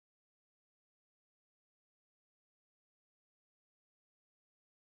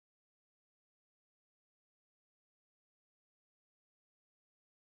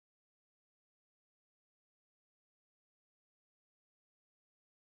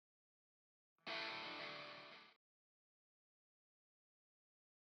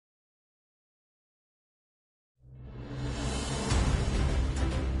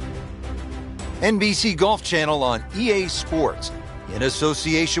NBC Golf Channel on EA Sports, in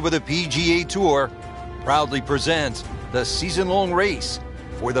association with the PGA Tour, proudly presents the season-long race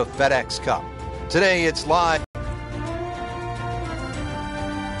for the FedEx Cup. Today it's live.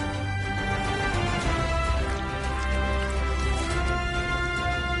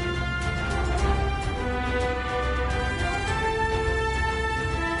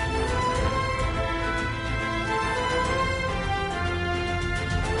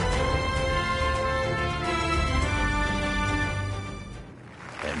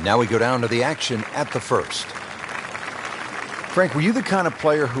 And now we go down to the action at the first. Frank, were you the kind of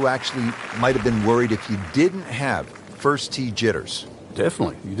player who actually might have been worried if you didn't have first tee jitters?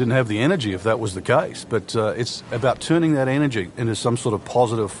 Definitely. You didn't have the energy if that was the case. But it's about turning that energy into some sort of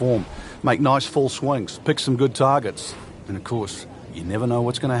positive form. Make nice full swings. Pick some good targets. And, of course, you never know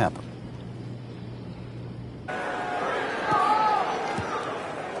what's going to happen.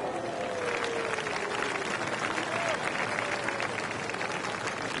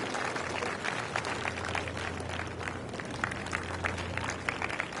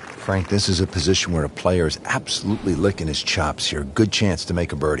 Frank, this is a position where a player is absolutely licking his chops here. Good chance to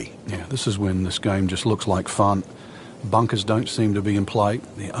make a birdie. Yeah, this is when this game just looks like fun. Bunkers don't seem to be in play.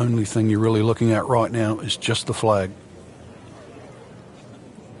 The only thing you're really looking at right now is just the flag.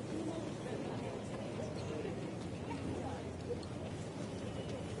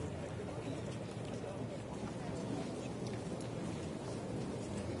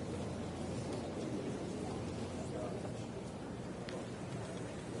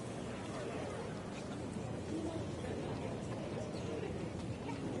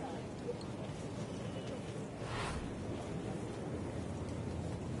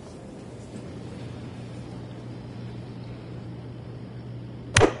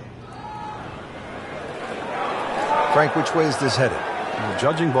 Frank, which way is this headed? Well,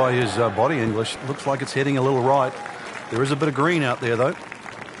 judging by his body English, looks like it's heading a little right. There is a bit of green out there, though.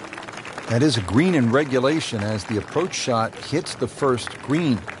 That is a green in regulation as the approach shot hits the first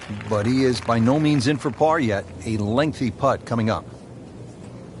green. But he is by no means in for par yet. A lengthy putt coming up.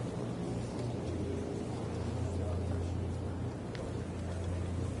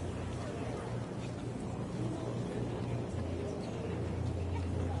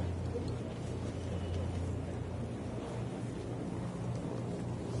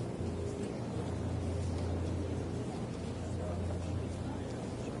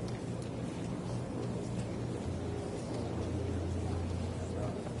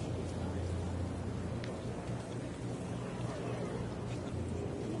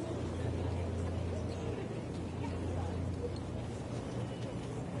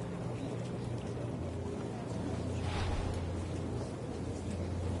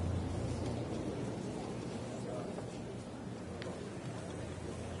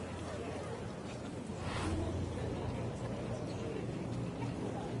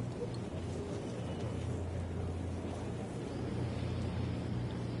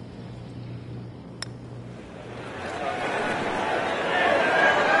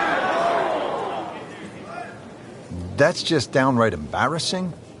 That's just downright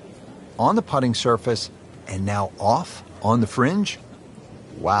embarrassing. On the putting surface and now off on the fringe.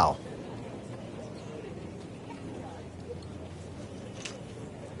 Wow.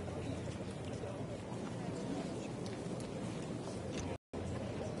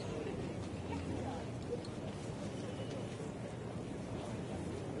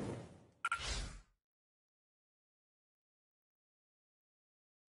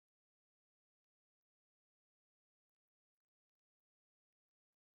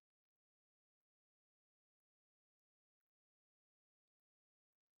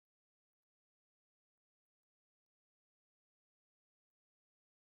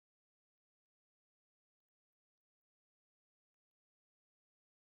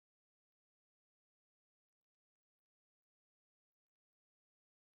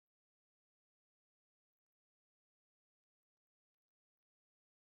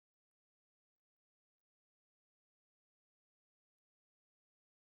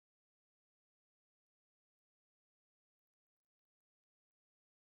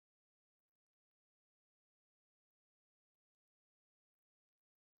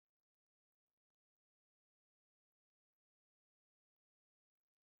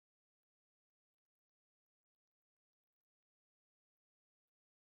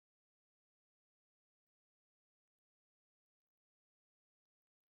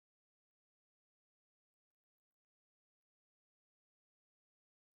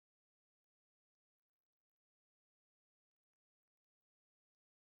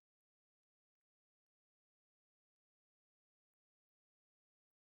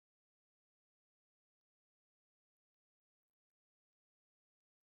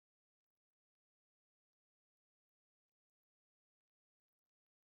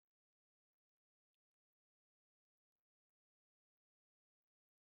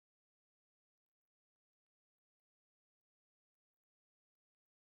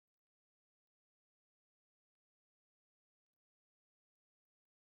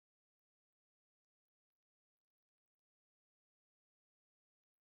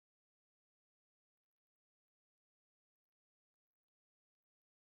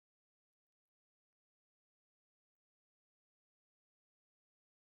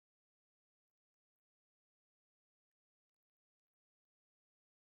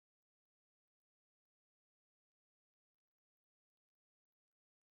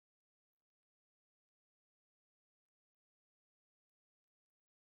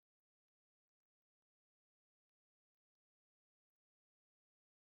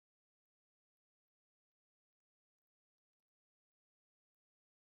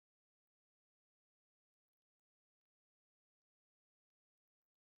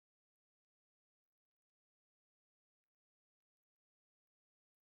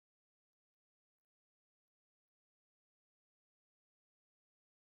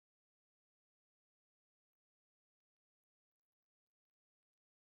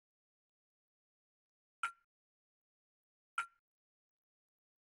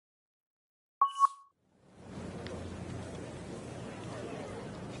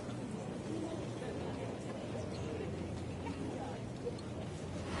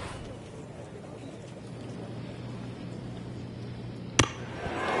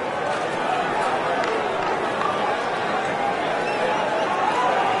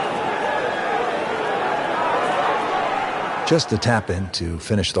 Just a tap in to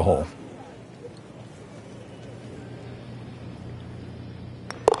finish the hole.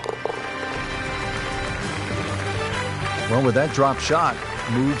 Well, with that drop shot,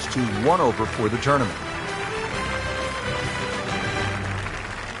 moves to 1 over for the tournament.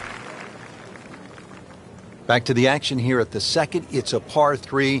 Back to the action here at the second. It's a par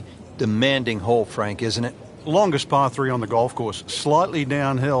 3, demanding hole, Frank, isn't it? Longest par 3 on the golf course. Slightly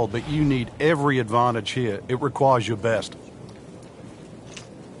downhill, but you need every advantage here. It requires your best.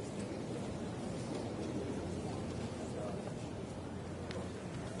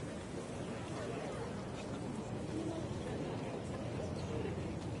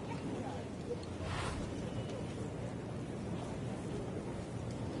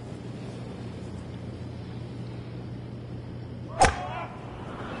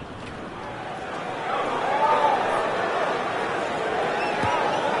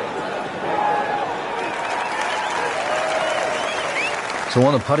 So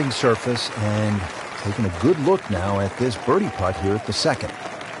on the putting surface, and taking a good look now at this birdie putt here at the second.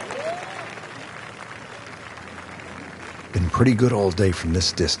 Been pretty good all day from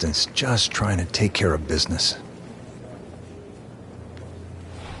this distance, just trying to take care of business.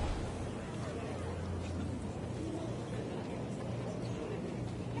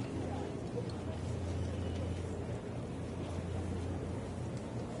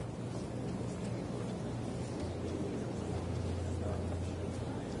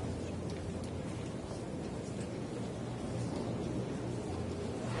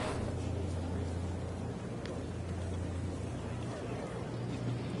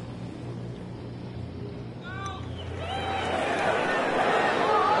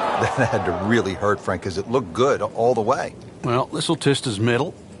 That had to really hurt, Frank, because it looked good all the way. Well, this will test his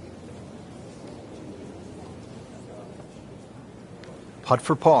mettle. Putt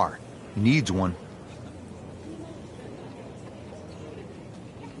for par. He needs one.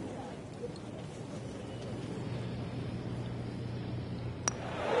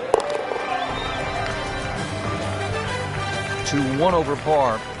 To 1 over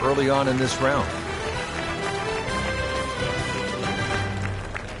par early on in this round.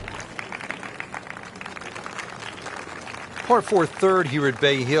 Par 4 third here at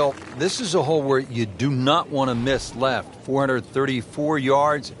Bay Hill. This is a hole where you do not want to miss left. 434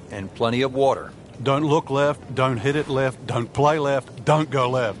 yards and plenty of water. Don't look left, don't hit it left, don't play left, don't go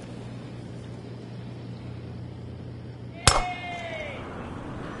left.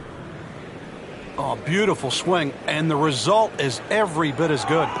 Oh, beautiful swing, and the result is every bit as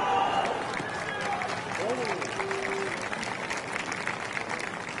good.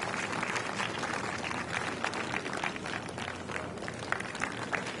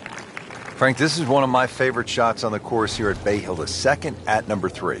 Frank, this is one of my favorite shots on the course here at Bay Hill, the second at number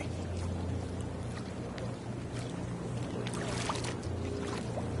 3.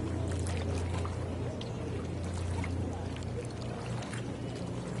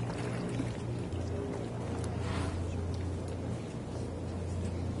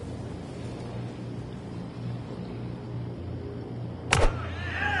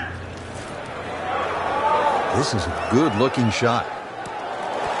 This is a good-looking shot.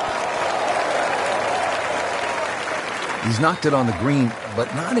 He's knocked it on the green,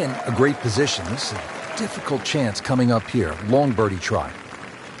 but not in a great position. This is a difficult chance coming up here. Long birdie try.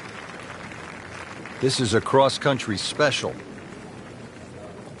 This is a cross-country special.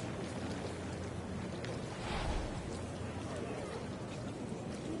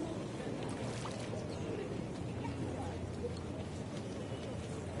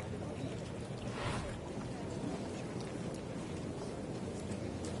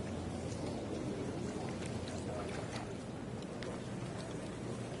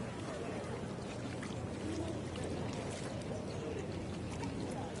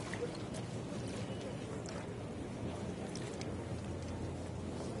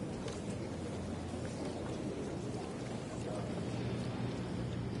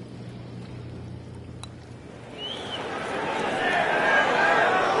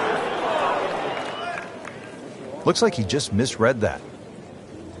 Looks like he just misread that.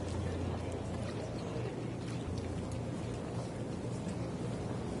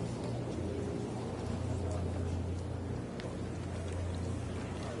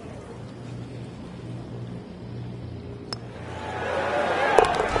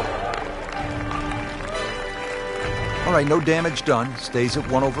 All right, no damage done. Stays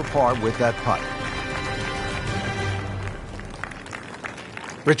at 1 over par with that putt.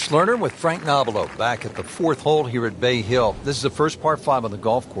 Rich Lerner with Frank Nobilo back at the 4th hole here at Bay Hill. This is the first par 5 on the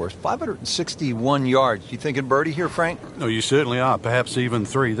golf course. 561 yards. You thinking birdie here, Frank? No, you certainly are. Perhaps even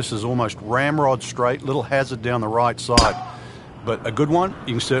 3. This is almost ramrod straight, little hazard down the right side. but a good one,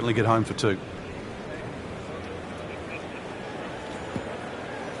 you can certainly get home for 2.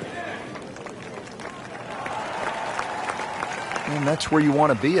 And that's where you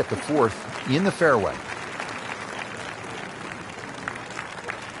want to be at the 4th, in the fairway.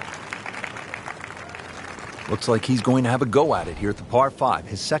 Looks like he's going to have a go at it here at the par 5,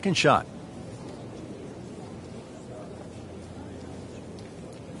 his second shot.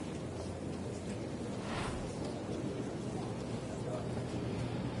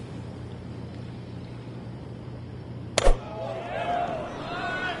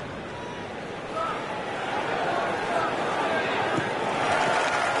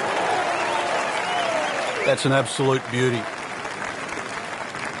 That's an absolute beauty.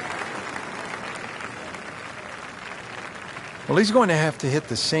 Well, he's going to have to hit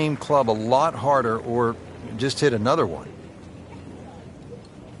the same club a lot harder or just hit another one.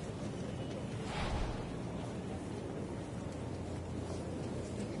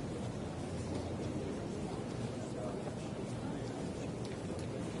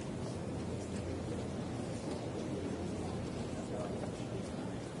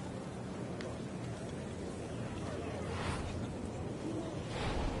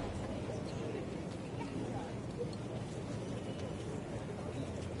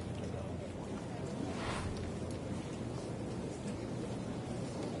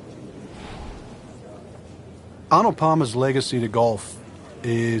 Arnold Palmer's legacy to golf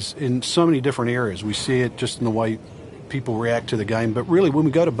is in so many different areas. We see it just in the way people react to the game, but really when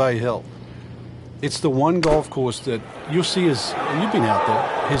we go to Bay Hill, it's the one golf course that you'll see and you've been out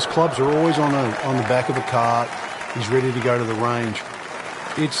there, his clubs are always on the back of the cart. He's ready to go to the range.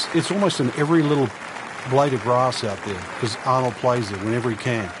 It's almost in every little blade of grass out there because Arnold plays there whenever he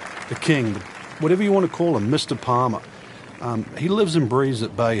can. The king, whatever you want to call him, Mr. Palmer. He lives and breathes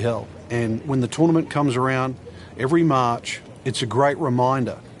at Bay Hill. And when the tournament comes around, every March, it's a great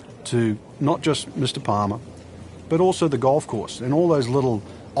reminder to not just Mr. Palmer, but also the golf course and all those little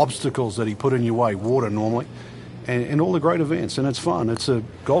obstacles that he put in your way, water normally, and all the great events. And it's fun. It's a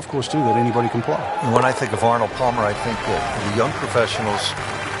golf course, too, that anybody can play. And when I think of Arnold Palmer, I think that the young professionals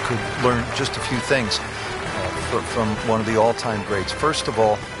could learn just a few things from one of the all-time greats. First of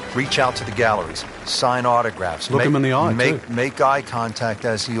all, reach out to the galleries, sign autographs. Look him in the eye, Make eye contact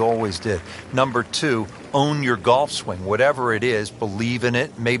as he always did. Number 2, own your golf swing. Whatever it is, believe in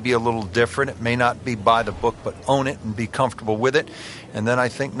it. May be a little different. It may not be by the book, but own it and be comfortable with it. And then I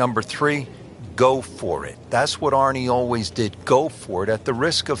think number 3, go for it. That's what Arnie always did. Go for it at the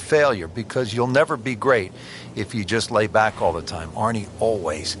risk of failure, because you'll never be great if you just lay back all the time. Arnie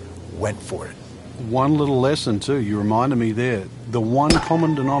always went for it. One little lesson, too, you reminded me there. The one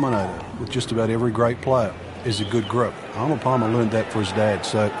common denominator with just about every great player is a good grip. Arnold Palmer learned that for his dad.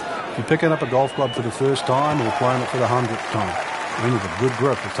 So if you're picking up a golf club for the first time or playing it for the 100th time, I think a good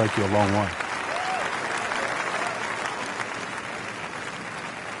grip will take you a long way.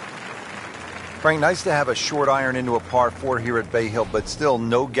 Frank, nice to have a short iron into a par 4 here at Bay Hill, but still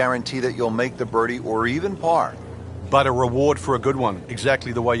no guarantee that you'll make the birdie or even par. But a reward for a good one,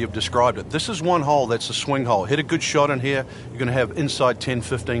 exactly the way you've described it. This is one hole that's a swing hole. Hit a good shot in here, you're going to have inside 10,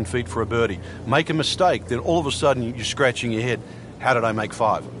 15 feet for a birdie. Make a mistake, then all of a sudden you're scratching your head. How did I make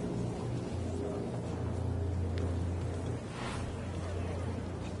 5?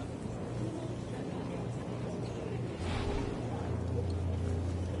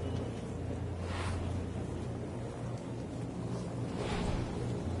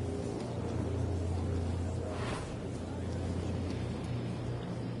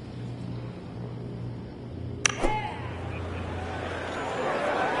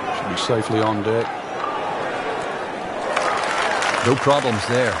 Safely on deck. No problems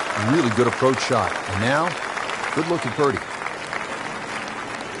there. Really good approach shot. And now, good look at birdie.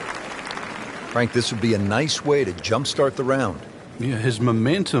 Frank, this would be a nice way to jumpstart the round. Yeah, his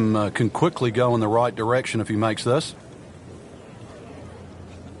momentum can quickly go in the right direction if he makes this.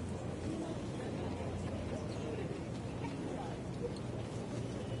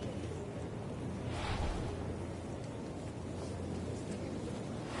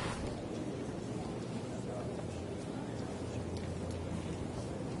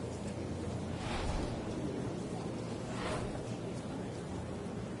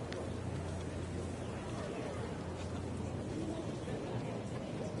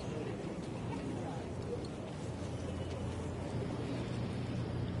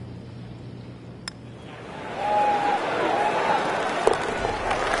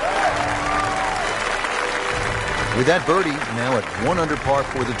 With that birdie, now at 1 under par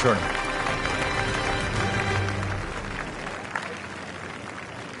for the tournament.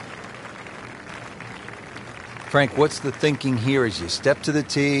 Frank, what's the thinking here as you step to the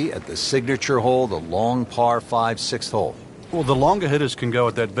tee at the signature hole, the long par 5, 6th hole? Well, the longer hitters can go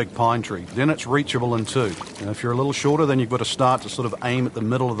at that big pine tree. Then it's reachable in two. And if you're a little shorter, then you've got to start to sort of aim at the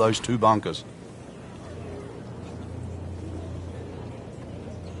middle of those two bunkers.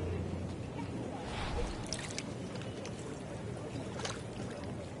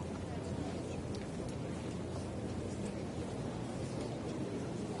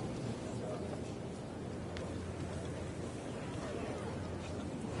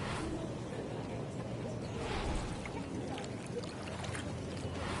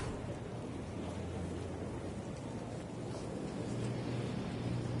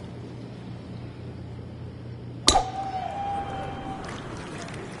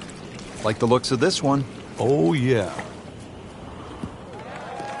 Like the looks of this one. Oh, yeah.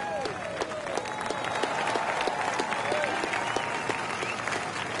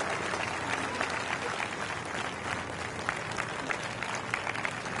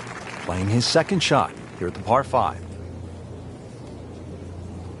 Playing his second shot here at the par 5.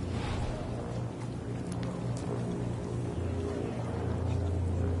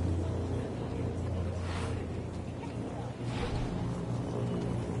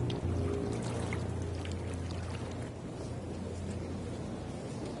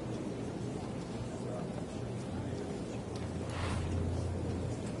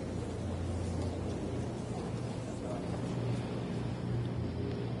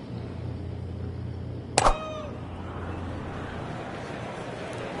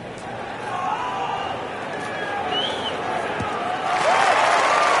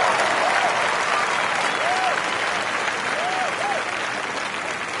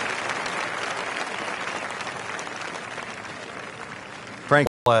 Frank.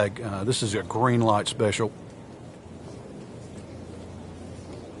 Flag. This is a green light special.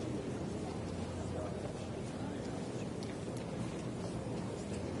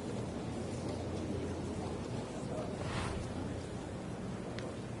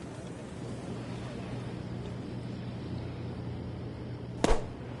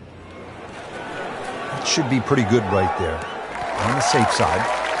 Should be pretty good right there. On the safe side.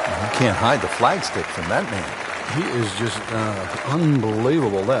 You can't hide the flagstick from that man. He is just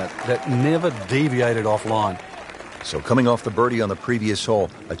unbelievable. That never deviated offline. So coming off the birdie on the previous hole,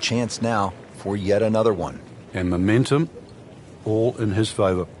 a chance now for yet another one. And momentum all in his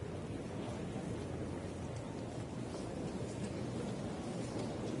favor.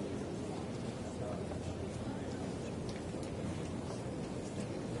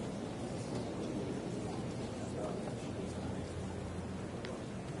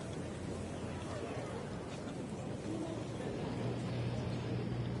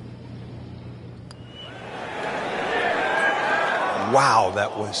 Wow,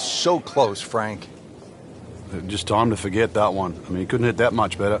 that was so close, Frank. Just time to forget that one. I mean, he couldn't hit that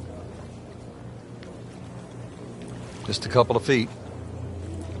much better. Just a couple of feet.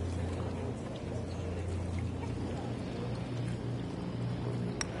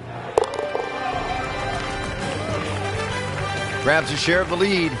 Grabs a share of the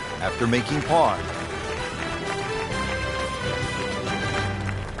lead after making par.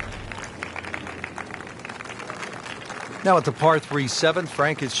 Now at the par 3 7th,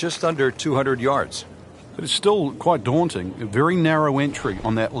 Frank, it's just under 200 yards. But it's still quite daunting. A very narrow entry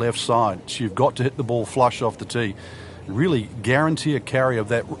on that left side. So you've got to hit the ball flush off the tee. Really guarantee a carry of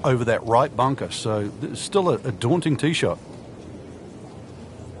that over that right bunker. So it's still a daunting tee shot.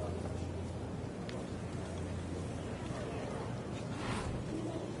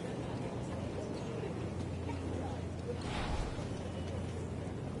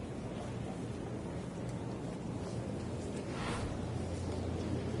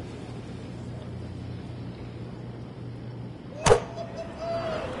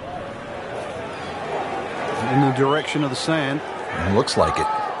 In the direction of the sand. Looks like it.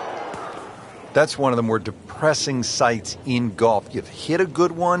 That's one of the more depressing sights in golf. You've hit a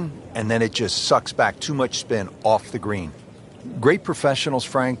good one, and then it just sucks back too much spin off the green. Great professionals,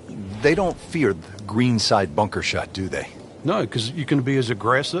 Frank, they don't fear the green side bunker shot, do they? No, because you can be as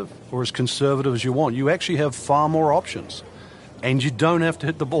aggressive or as conservative as you want. You actually have far more options. And you don't have to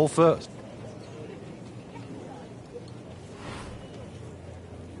hit the ball first.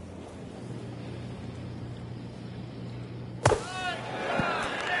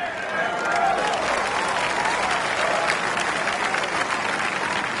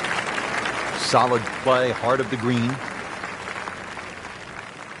 Solid play, heart of the green.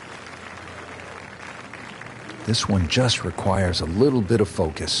 This one just requires a little bit of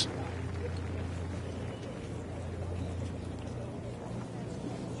focus.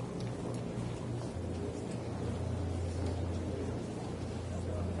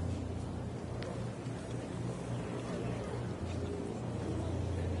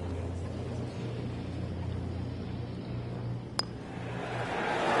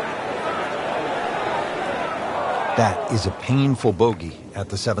 That is a painful bogey at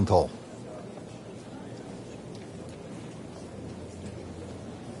the 7th hole.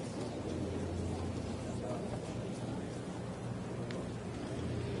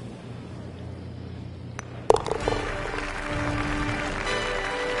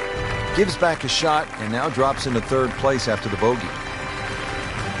 Gives back a shot and now drops into 3rd place after the bogey.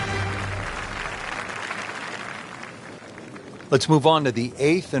 Let's move on to the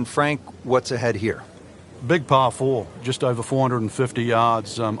 8th. And Frank, what's ahead here? Big par 4, just over 450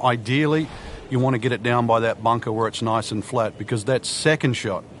 yards. Ideally, you want to get it down by that bunker where it's nice and flat, because that second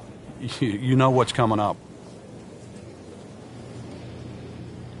shot, you know what's coming up.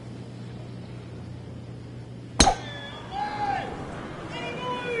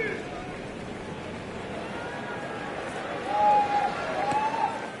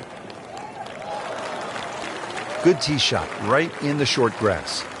 Good tee shot right in the short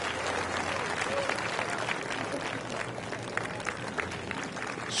grass.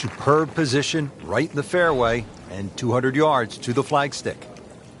 Superb position right in the fairway and 200 yards to the flagstick.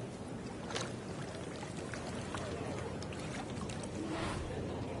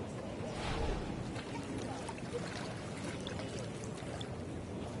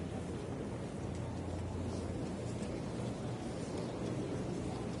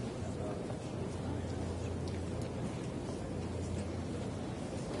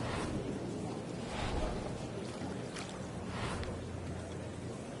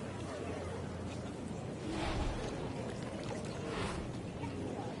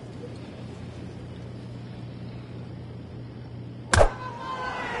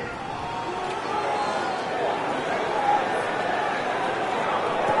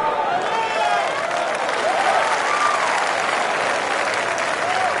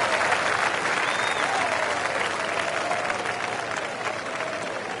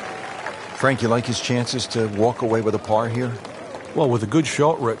 Frank, you like his chances to walk away with a par here? Well, with a good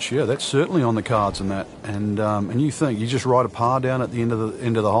shot, Rich, yeah, that's certainly on the cards in that. And you think you just write a par down at the end of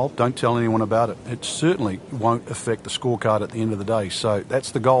the hole. Don't tell anyone about it. It certainly won't affect the scorecard at the end of the day. So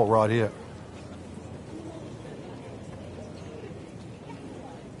that's the goal right here.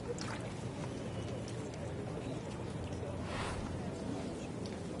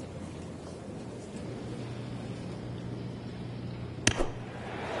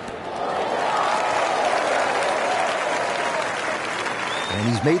 And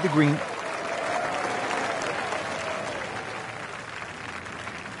he's made the green.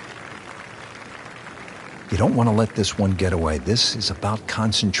 You don't want to let this one get away. This is about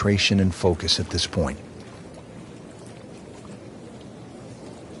concentration and focus at this point.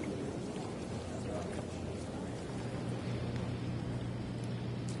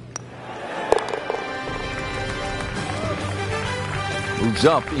 Moves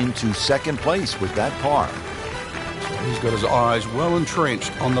up into second place with that par. He's got his eyes well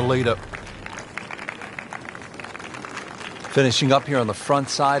entrenched on the leader. Finishing up here on the front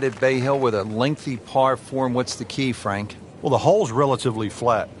side at Bay Hill with a lengthy par 4. What's the key, Frank? Well, the hole's relatively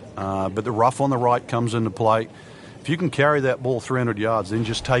flat, but the rough on the right comes into play. If you can carry that ball 300 yards, then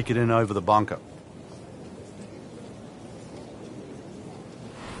just take it in over the bunker.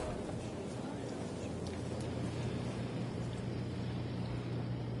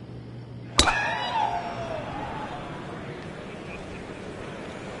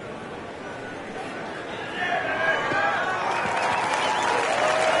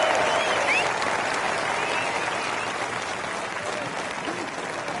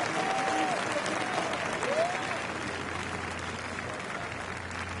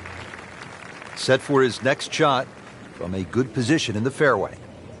 Set for his next shot from a good position in the fairway.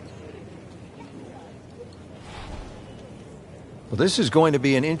 Well, this is going to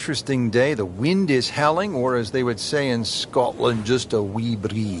be an interesting day. The wind is howling, or as they would say in Scotland, just a wee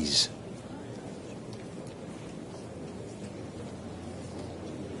breeze.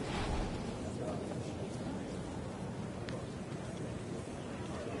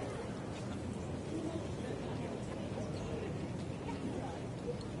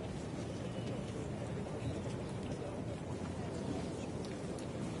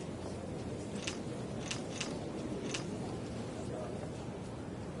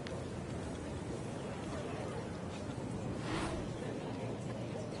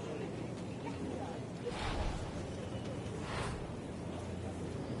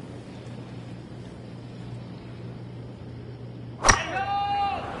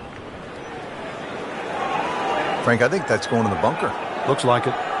 Frank, I think that's going in the bunker. Looks like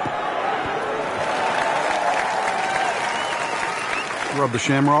it. Rub the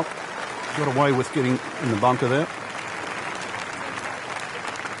shamrock. Got away with getting in the bunker there.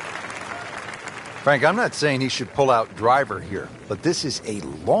 Frank, I'm not saying he should pull out driver here, but this is a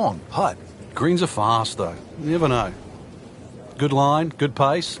long putt. Greens are fast, though. You never know. Good line, good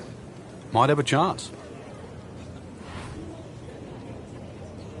pace. Might have a chance.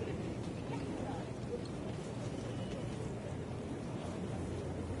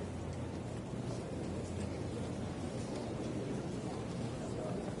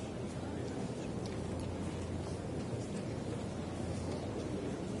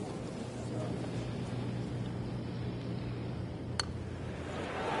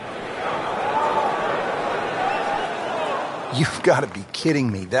 You've got to be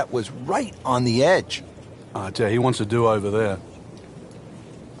kidding me. That was right on the edge. I tell you, he wants a do-over there.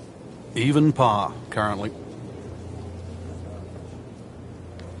 Even par, currently.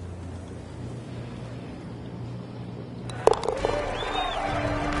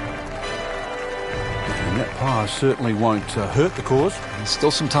 And that par certainly won't hurt the cause. There's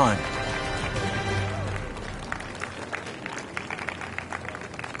still some time.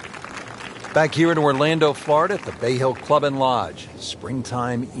 Back here in Orlando, Florida at the Bay Hill Club and Lodge.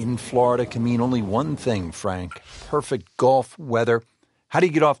 Springtime in Florida can mean only one thing, Frank. Perfect golf weather. How do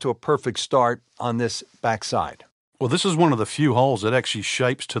you get off to a perfect start on this backside? Well, this is one of the few holes that actually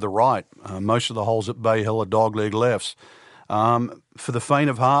shapes to the right. Most of the holes at Bay Hill are dogleg lefts. For the faint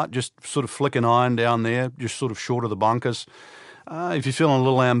of heart, just sort of flick an iron down there, just sort of short of the bunkers. If you're feeling a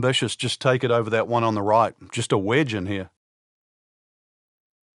little ambitious, just take it over that one on the right. Just a wedge in here.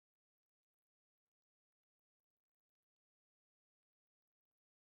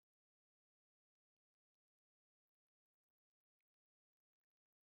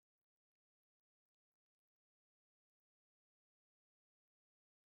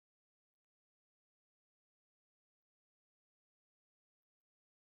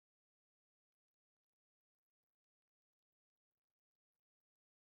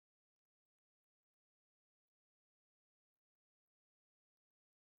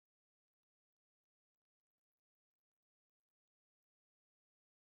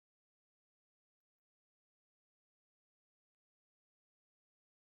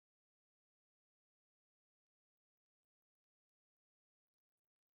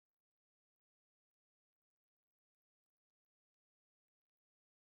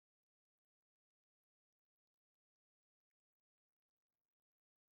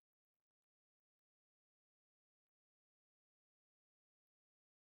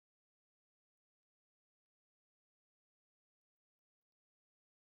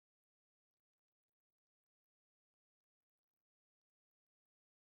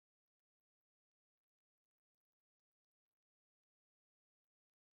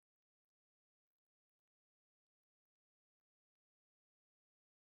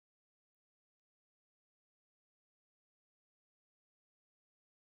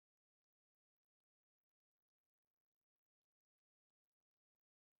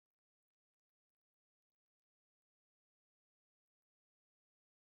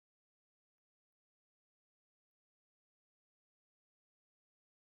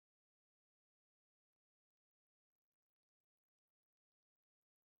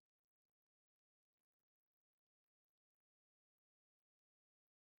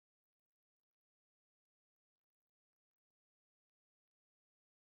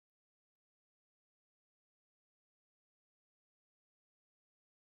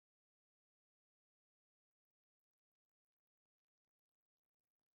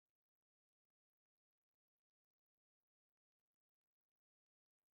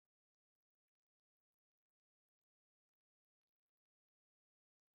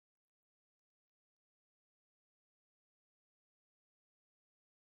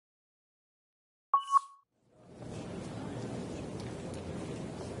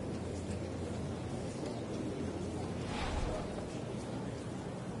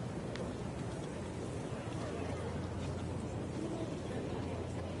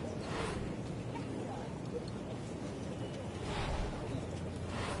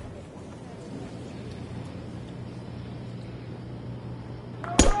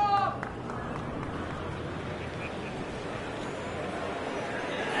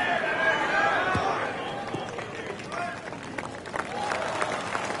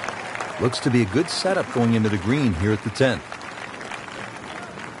 Looks to be a good setup going into the green here at the 10th.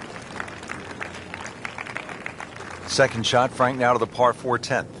 Second shot, Frank, now to the par 4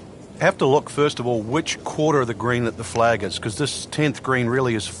 10th. Have to look, first of all, which quarter of the green that the flag is, because this 10th green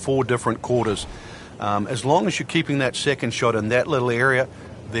really is 4 different quarters. As long as you're keeping that second shot in that little area,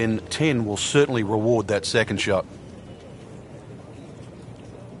 then 10 will certainly reward that second shot.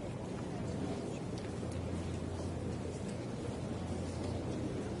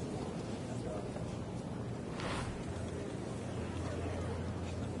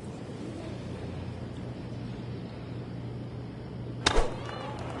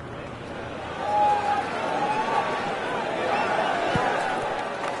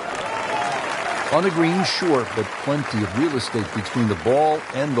 On the green, short, but plenty of real estate between the ball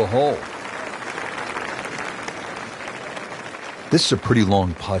and the hole. This is a pretty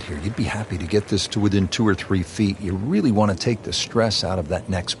long putt here. You'd be happy to get this to within 2 or 3 feet. You really want to take the stress out of that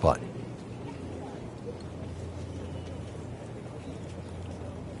next putt.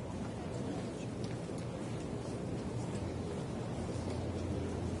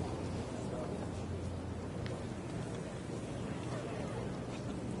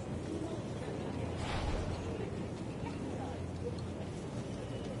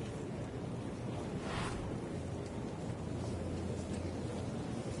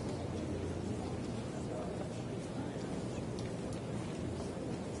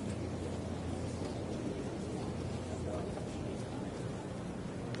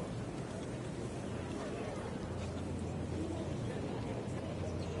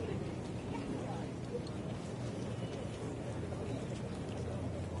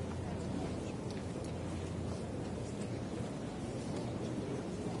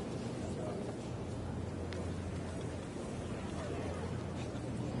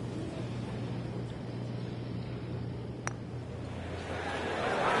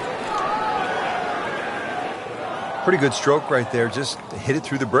 Pretty good stroke right there. Just hit it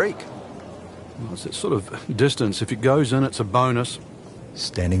through the break. Well, it's that sort of distance. If it goes in, it's a bonus.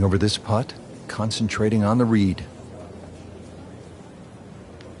 Standing over this putt, concentrating on the read.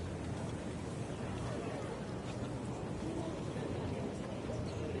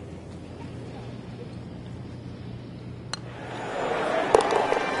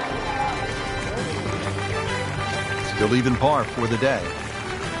 Still even par for the day.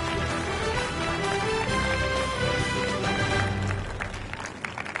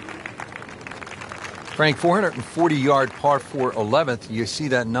 Frank, 440-yard par 4 11th. You see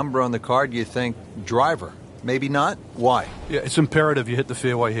that number on the card, you think driver. Maybe not. Why? Yeah, it's imperative you hit the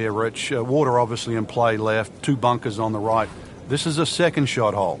fairway here, Rich. Water obviously in play left, 2 bunkers on the right. This is a second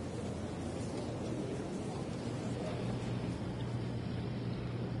shot hole.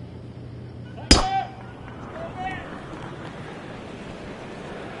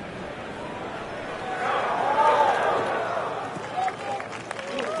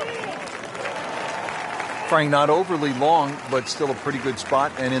 Frank, not overly long, but still a pretty good spot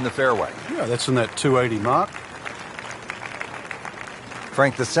and in the fairway. Yeah, that's in that 280 mark.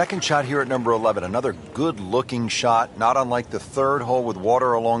 Frank, the second shot here at number 11, another good-looking shot, not unlike the third hole with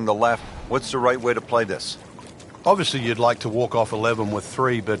water along the left. What's the right way to play this? Obviously, you'd like to walk off 11 with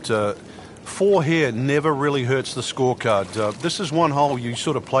 3, but 4 here never really hurts the scorecard. This is one hole you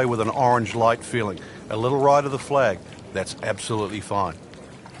sort of play with an orange light feeling. A little right of the flag. That's absolutely fine.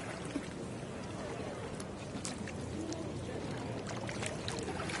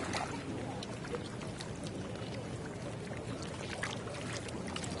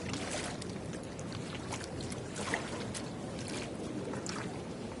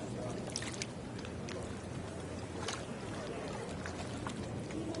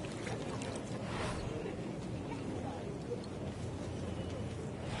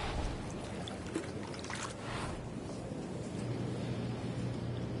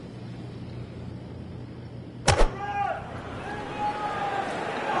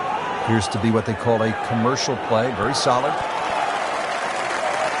 Appears to be what they call a commercial play. Very solid.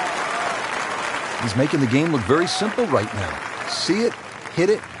 He's making the game look very simple right now. See it, hit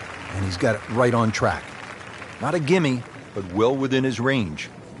it, and he's got it right on track. Not a gimme, but well within his range.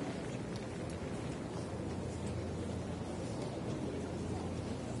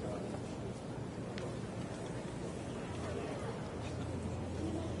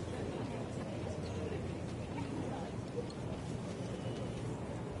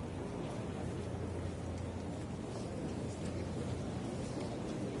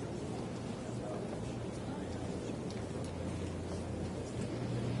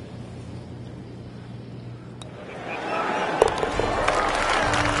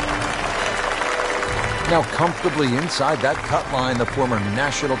 Now comfortably inside that cut line, the former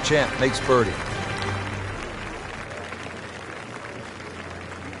national champ makes birdie.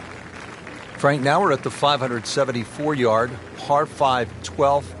 Frank, now we're at the 574-yard par 5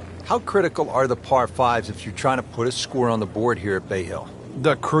 12th. How critical are the par 5s if you're trying to put a score on the board here at Bay Hill?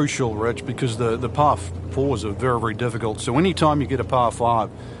 They're crucial, Rich, because the par 4s are very, very difficult. So anytime you get a par 5,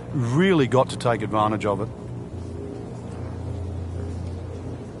 really got to take advantage of it.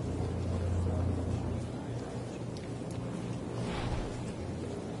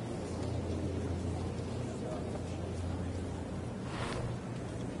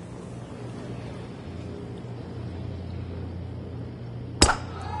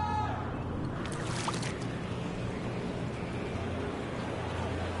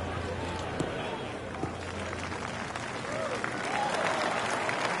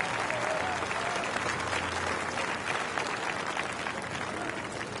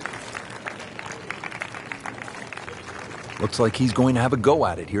 Looks like he's going to have a go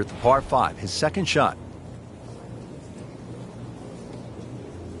at it here at the par 5, his second shot.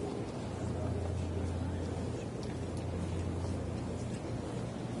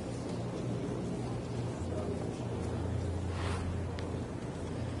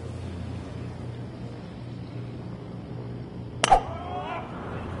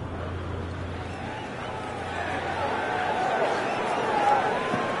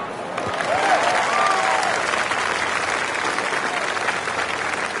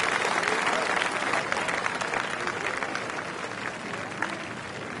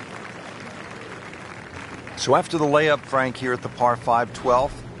 So after the layup, Frank, here at the par 5 12th,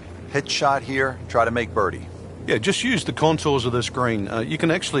 pitch shot here, try to make birdie. Yeah, just use the contours of this green. You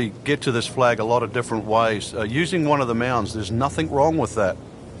can actually get to this flag a lot of different ways. Using one of the mounds, there's nothing wrong with that.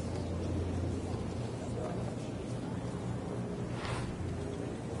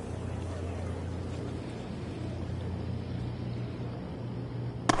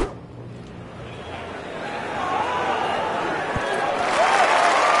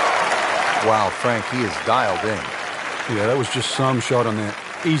 Wow, Frank, he is dialed in. Yeah, that was just some shot on that.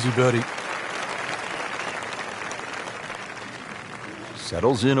 Easy birdie.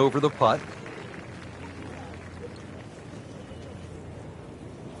 Settles in over the putt.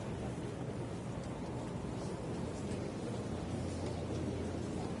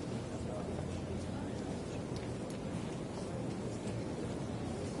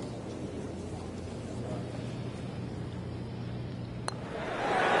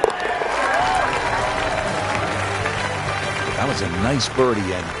 That was a nice birdie,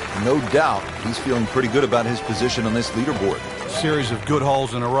 and no doubt he's feeling pretty good about his position on this leaderboard. Series of good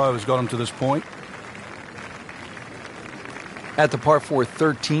holes in a row has got him to this point. At the par 4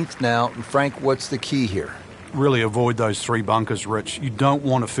 13th now, Frank, what's the key here? Really avoid those 3 bunkers, Rich. You don't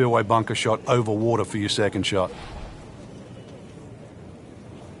want a fairway bunker shot over water for your second shot.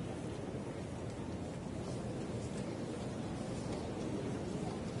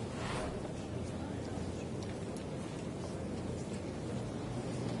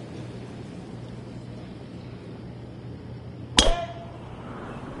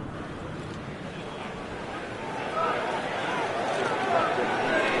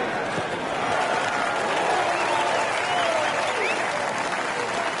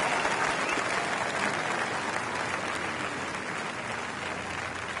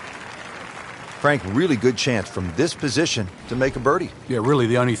 Frank, really good chance from this position to make a birdie. Yeah, really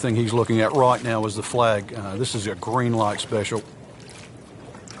the only thing he's looking at right now is the flag. This is a green light special.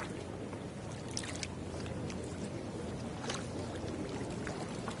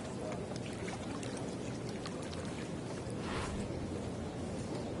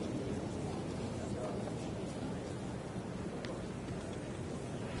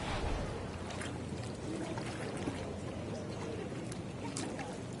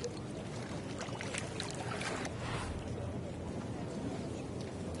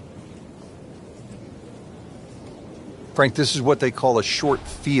 Frank, this is what they call a short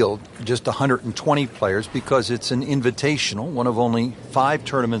field, just 120 players, because it's an invitational, one of only 5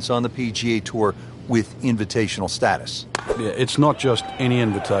 tournaments on the PGA Tour with invitational status. Yeah, it's not just any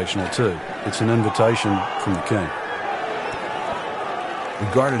invitational, too. It's an invitation from the king.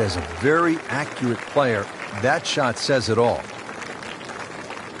 Regarded as a very accurate player, that shot says it all.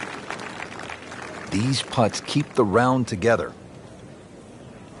 These putts keep the round together.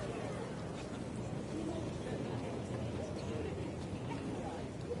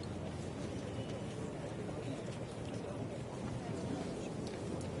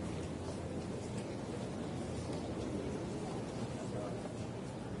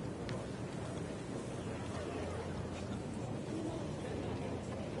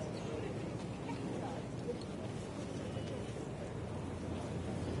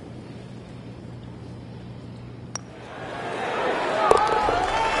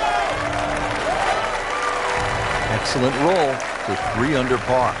 Excellent roll for 3 under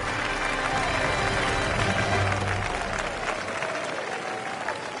par.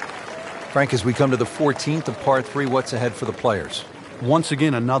 Frank, as we come to the 14th of par 3, what's ahead for the players? Once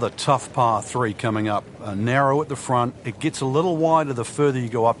again, another tough par 3 coming up. Narrow at the front. It gets a little wider the further you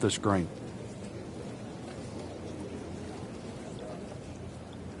go up this green.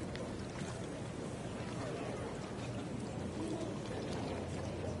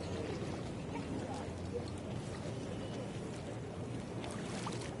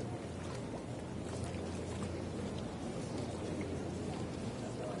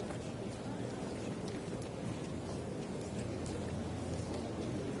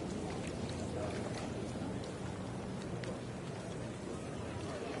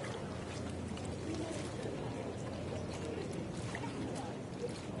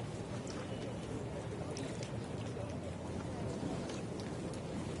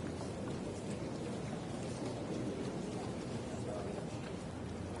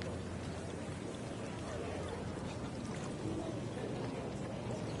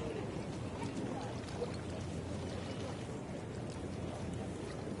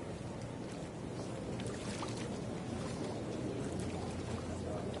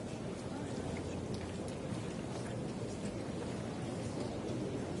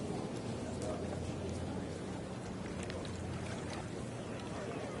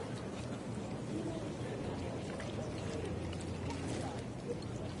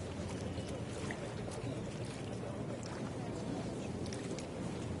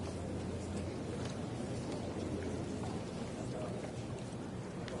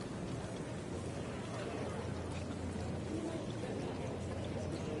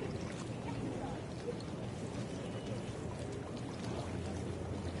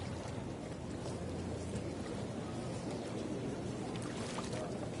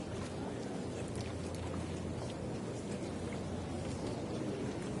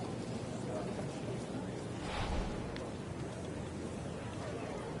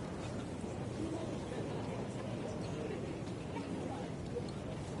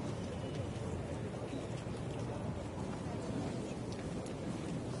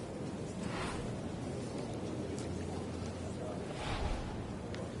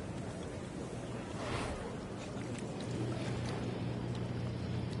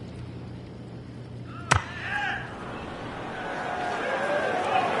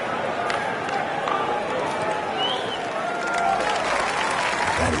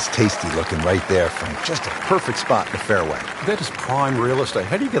 That is tasty looking right there, Frank. Just a perfect spot in the fairway. That is prime real estate.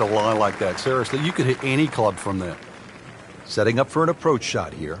 How do you get a lie like that? Seriously, you could hit any club from there. Setting up for an approach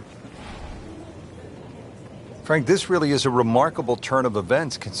shot here. Frank, this really is a remarkable turn of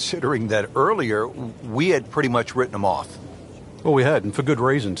events considering that earlier we had pretty much written him off. Well, we had, and for good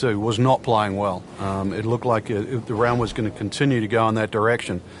reason, too. Was not playing well. It looked like the round was going to continue to go in that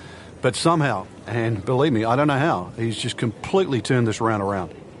direction. But somehow, and believe me, I don't know how, he's just completely turned this round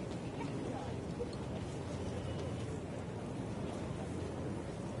around.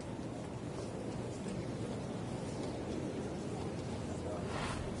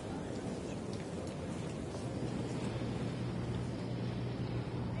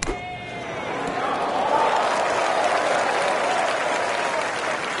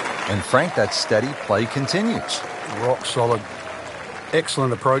 And Frank, that steady play continues. Rock solid.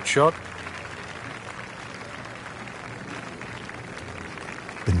 Excellent approach shot.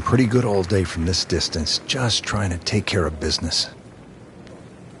 Been pretty good all day from this distance, just trying to take care of business.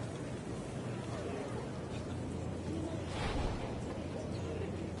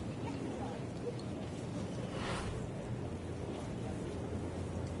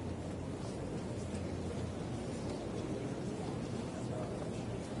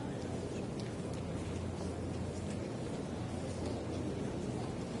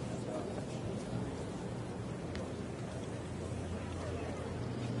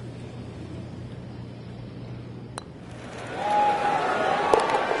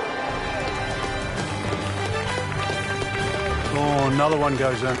 Another one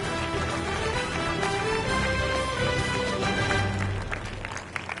goes in.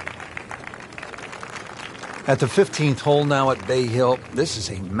 At the 15th hole now at Bay Hill, this is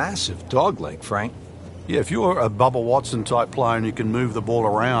a massive dogleg, Frank. Yeah, if you're a Bubba Watson type player and you can move the ball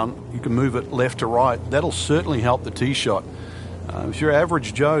around, you can move it left to right, that'll certainly help the tee shot. If you're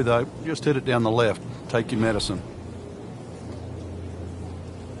average Joe, though, just hit it down the left. Take your medicine.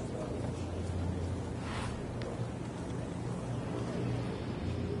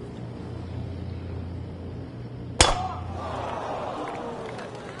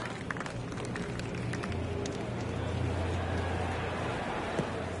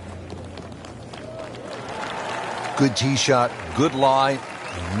 Good tee shot, good lie,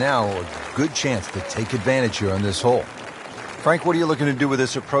 and now a good chance to take advantage here on this hole. Frank, what are you looking to do with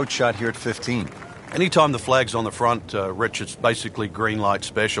this approach shot here at 15? Anytime the flag's on the front, Rich, it's basically green light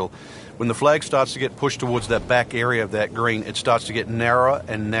special. When the flag starts to get pushed towards that back area of that green, it starts to get narrower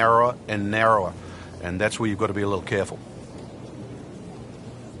and narrower and narrower. And that's where you've got to be a little careful.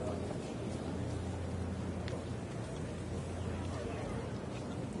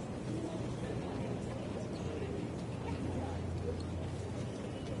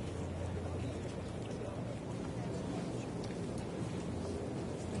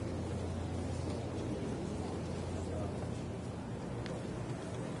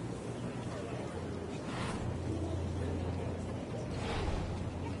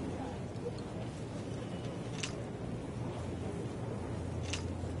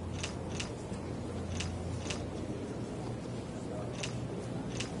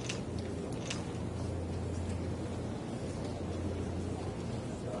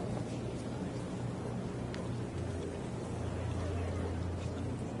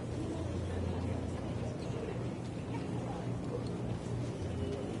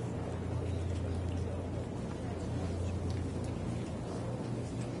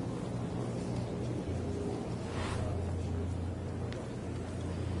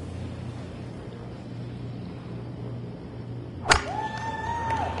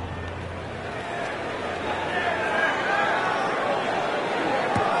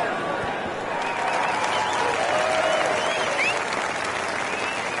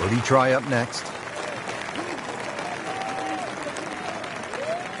 Birdie try up next.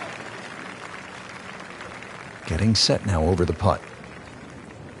 Getting set now over the putt.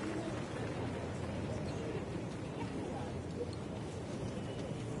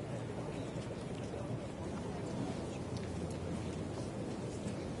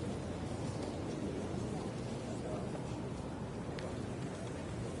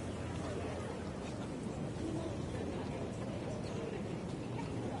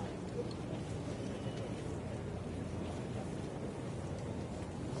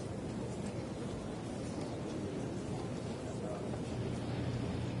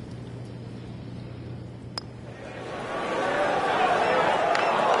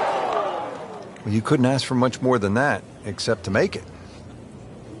 Well, you couldn't ask for much more than that, except to make it.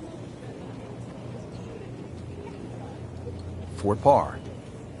 For par.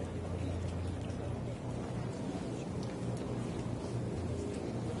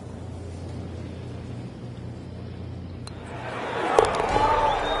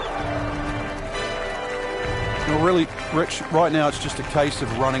 Rich, right now it's just a case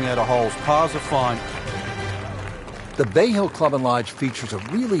of running out of holes. Pars are fine. The Bay Hill Club and Lodge features a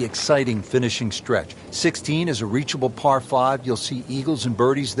really exciting finishing stretch. 16 is a reachable par 5. You'll see eagles and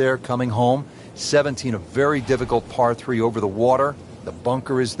birdies there coming home. 17, a very difficult par 3 over the water. The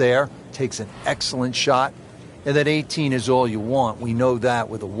bunker is there, takes an excellent shot. And then 18 is all you want. We know that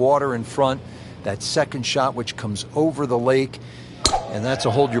with the water in front, that second shot which comes over the lake, and that's a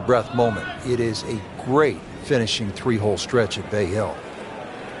hold your breath moment. It is a great finishing 3-hole stretch at Bay Hill.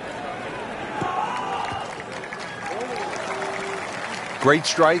 Great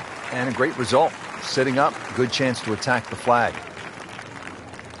strike and a great result. Sitting up, good chance to attack the flag.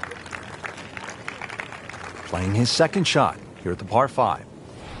 Playing his second shot here at the par 5.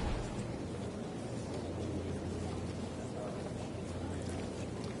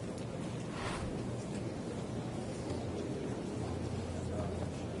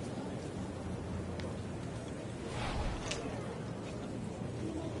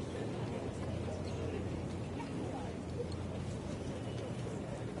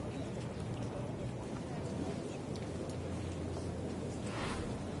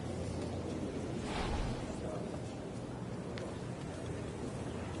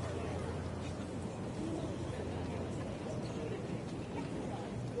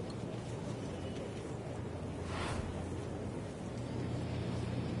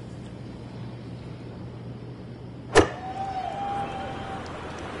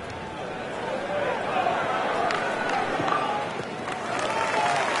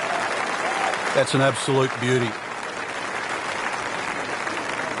 That's an absolute beauty.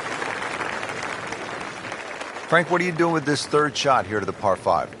 Frank, what are you doing with this third shot here to the par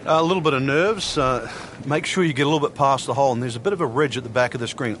 5? A little bit of nerves. Make sure you get a little bit past the hole, and there's a bit of a ridge at the back of the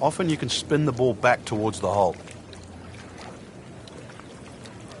screen. Often you can spin the ball back towards the hole.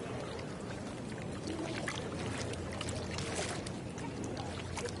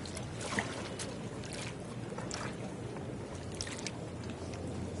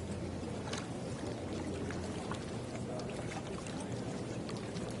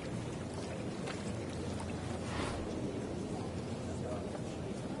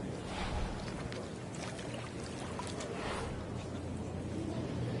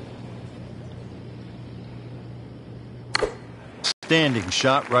 Standing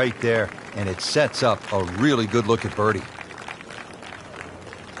shot right there, and it sets up a really good look at birdie.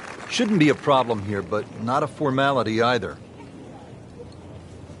 Shouldn't be a problem here, but not a formality either.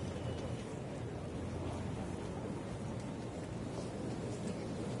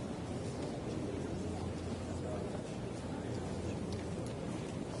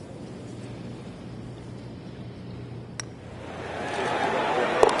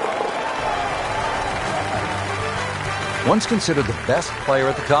 Once considered the best player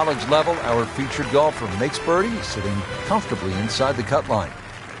at the college level, our featured golfer makes birdie, sitting comfortably inside the cut line.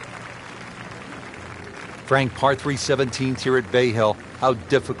 Frank, par 3 17th here at Bay Hill. How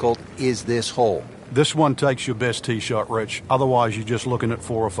difficult is this hole? This one takes your best tee shot, Rich. Otherwise, you're just looking at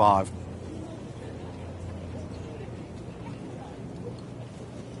 4 or 5.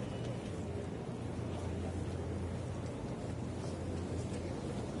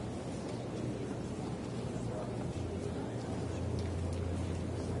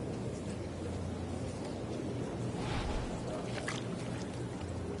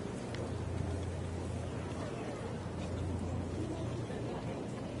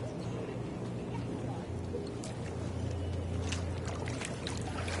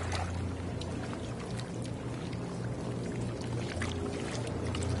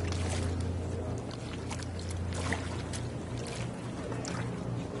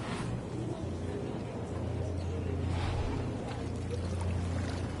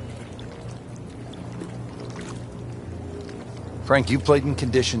 Frank, you played in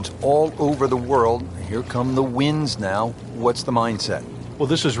conditions all over the world. Here come the winds now. What's the mindset? Well,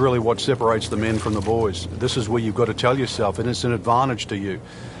 this is really what separates the men from the boys. This is where you've got to tell yourself, and it's an advantage to you.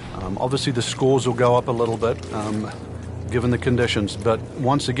 Obviously, the scores will go up a little bit, given the conditions. But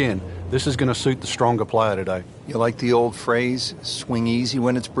once again, this is going to suit the stronger player today. You like the old phrase, swing easy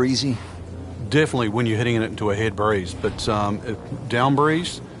when it's breezy? Definitely when you're hitting it into a head breeze. But down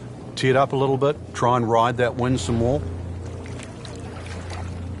breeze, tee it up a little bit, try and ride that wind some more.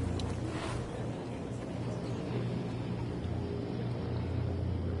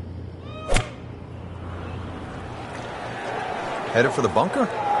 Headed for the bunker?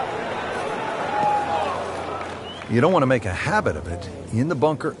 You don't want to make a habit of it. In the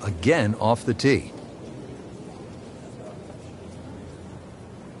bunker, again off the tee.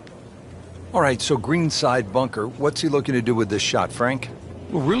 All right, so greenside bunker. What's he looking to do with this shot, Frank?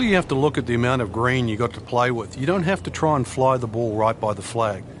 Well, really you have to look at the amount of green you got to play with. You don't have to try and fly the ball right by the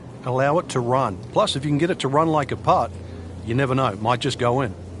flag. Allow it to run. Plus, if you can get it to run like a putt, you never know, it might just go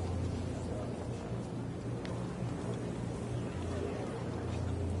in.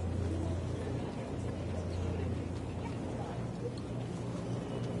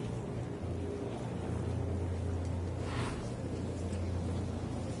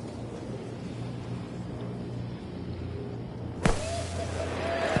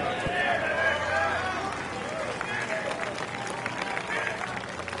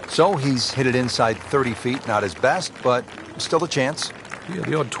 So he's hit it inside 30 feet, not his best, but still a chance. Yeah,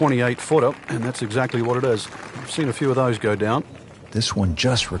 the odd 28-footer, and that's exactly what it is. I've seen a few of those go down. This one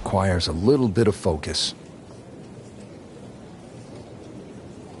just requires a little bit of focus.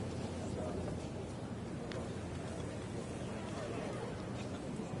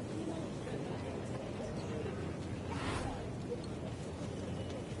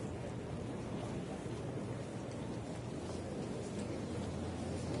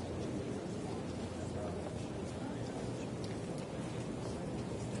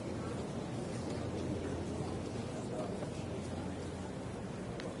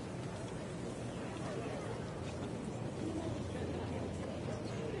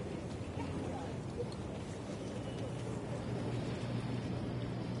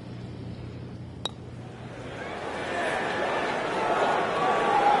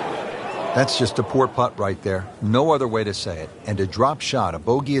 That's just a poor putt right there. No other way to say it. And a drop shot, a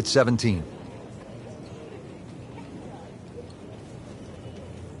bogey at 17.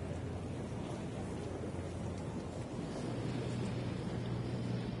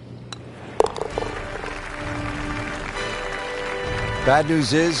 Bad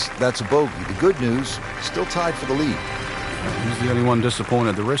news is, that's a bogey. The good news, still tied for the lead. He's the only one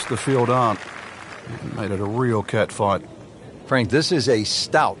disappointed. The rest of the field aren't. It made it a real cat fight. Frank, this is a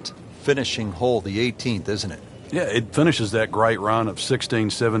stout finishing hole, the 18th, isn't it? Yeah, it finishes that great run of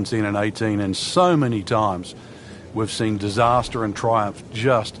 16, 17, and 18, and so many times we've seen disaster and triumph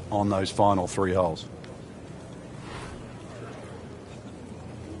just on those final three holes.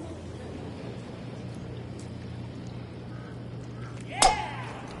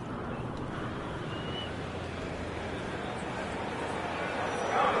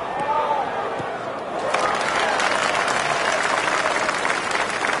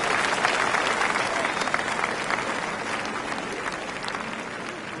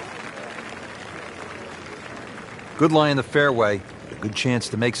 Good lie in the fairway. A good chance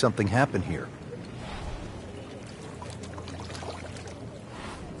to make something happen here.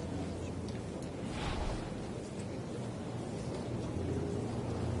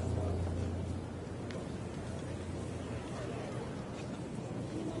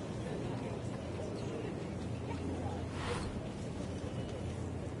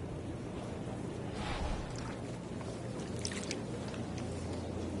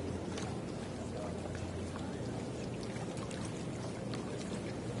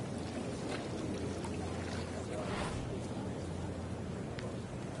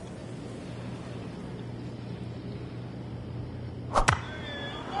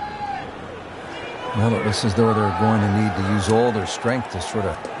 Well, it looks as though they're going to need to use all their strength to sort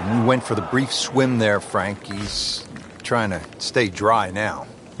of... We went for the brief swim there, Frank. He's trying to stay dry now.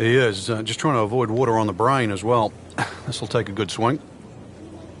 He is, just trying to avoid water on the brain as well. This will take a good swing.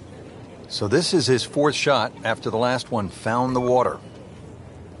 So this is his fourth shot after the last one found the water.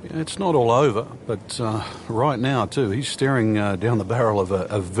 Yeah, it's not all over, but right now, too, he's staring down the barrel of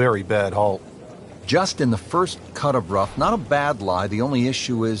a very bad hole. Just in the first cut of rough, not a bad lie. The only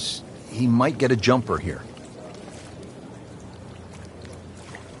issue is he might get a jumper here.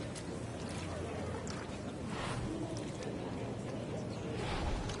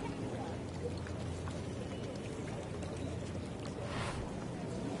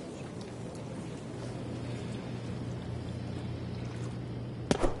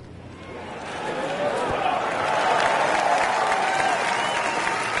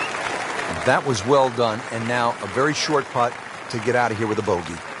 That was well done, and now a very short putt to get out of here with a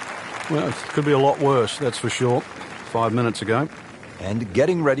bogey. Well, it could be a lot worse, that's for sure. 5 minutes ago. And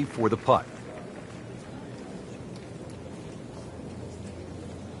getting ready for the putt.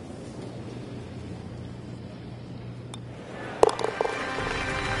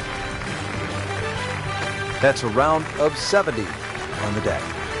 That's a round of 70 on the day.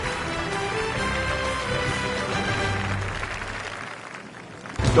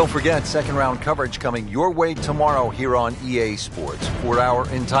 Don't forget, second round coverage coming your way tomorrow here on EA Sports. For our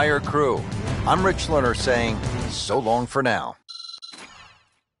entire crew, I'm Rich Lerner saying so long for now.